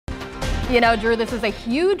You know, Drew, this is a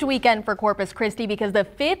huge weekend for Corpus Christi because the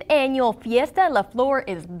 5th annual Fiesta La Flor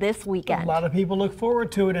is this weekend. A lot of people look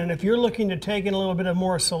forward to it, and if you're looking to take in a little bit of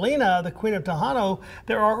more Selena, the Queen of Tejano,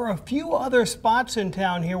 there are a few other spots in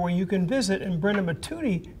town here where you can visit, and Brenda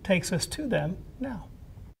Matudi takes us to them now.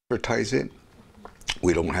 Advertise it.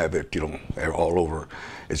 We don't have it, all over.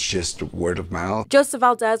 It's just word of mouth. Joseph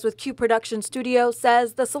Valdez with Q Production Studio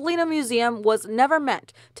says the Selena Museum was never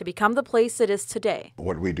meant to become the place it is today.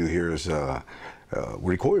 What we do here is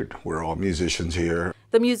record. We're all musicians here.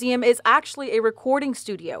 The museum is actually a recording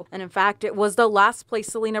studio, and in fact, it was the last place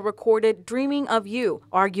Selena recorded Dreaming of You,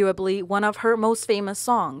 arguably one of her most famous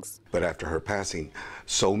songs. But after her passing,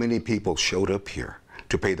 so many people showed up here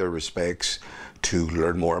to pay their respects, to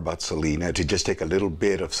learn more about Selena, to just take a little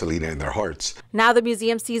bit of Selena in their hearts. Now the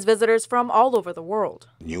museum sees visitors from all over the world.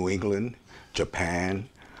 New England, Japan,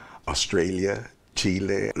 Australia,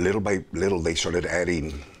 Chile. Little by little, they started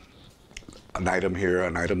adding an item here,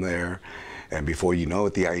 an item there. And before you know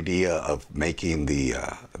it, the idea of making the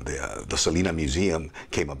Selena Museum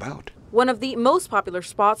came about. One of the most popular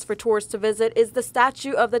spots for tourists to visit is the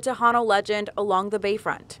statue of the Tejano legend along the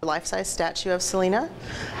bayfront. A life-size statue of Selena.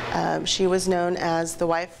 She was known as the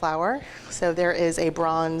White Flower. So there is a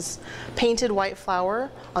bronze painted white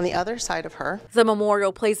flower on the other side of her. The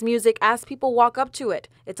memorial plays music as people walk up to it.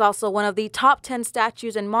 It's also one of the top 10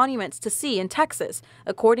 statues and monuments to see in Texas,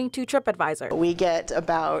 according to TripAdvisor. We get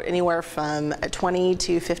about anywhere from 20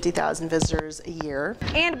 to 50,000 visitors a year.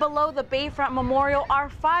 And below the Bayfront Memorial are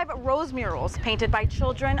 5 rose murals painted by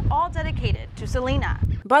children, all dedicated to Selena.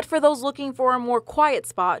 But for those looking for a more quiet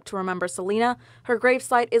spot to remember Selena, her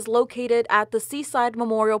gravesite is located at the Seaside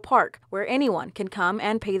Memorial Park, where anyone can come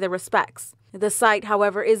and pay their respects. The site,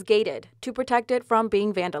 however, is gated to protect it from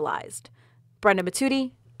being vandalized. Brenda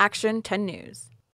Matudi, Action 10 News.